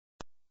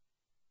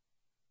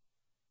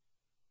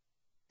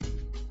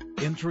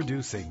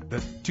Introducing the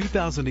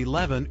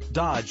 2011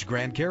 Dodge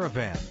Grand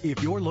Caravan.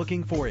 If you're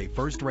looking for a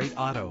first-rate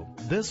auto,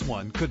 this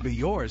one could be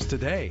yours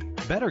today.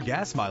 Better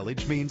gas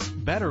mileage means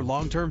better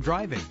long-term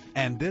driving,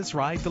 and this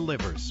ride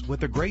delivers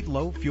with a great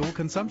low fuel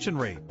consumption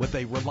rate with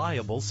a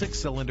reliable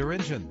 6-cylinder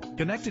engine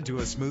connected to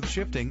a smooth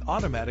shifting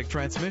automatic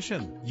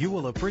transmission. You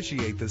will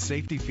appreciate the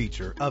safety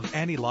feature of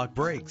anti-lock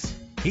brakes.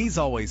 He's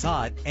always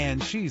hot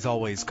and she's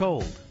always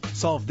cold.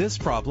 Solve this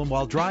problem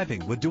while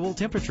driving with dual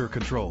temperature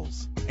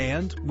controls.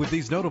 And with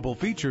these notable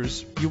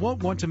features, you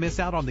won't want to miss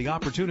out on the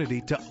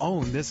opportunity to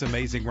own this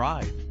amazing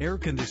ride. Air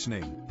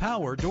conditioning,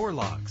 power door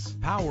locks,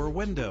 power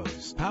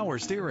windows, power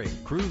steering,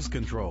 cruise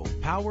control,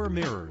 power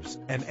mirrors,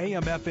 an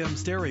AM/FM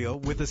stereo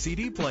with a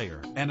CD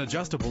player, an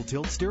adjustable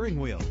tilt steering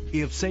wheel.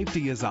 If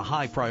safety is a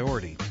high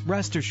priority,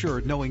 rest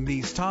assured knowing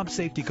these top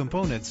safety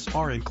components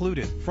are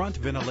included: front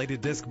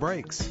ventilated disc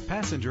brakes,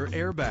 passenger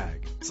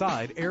airbag,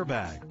 side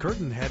airbag,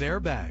 curtain head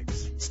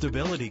airbags,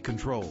 stability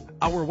control.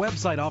 Our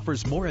website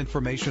offers more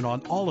information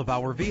on all of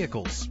our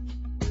vehicles.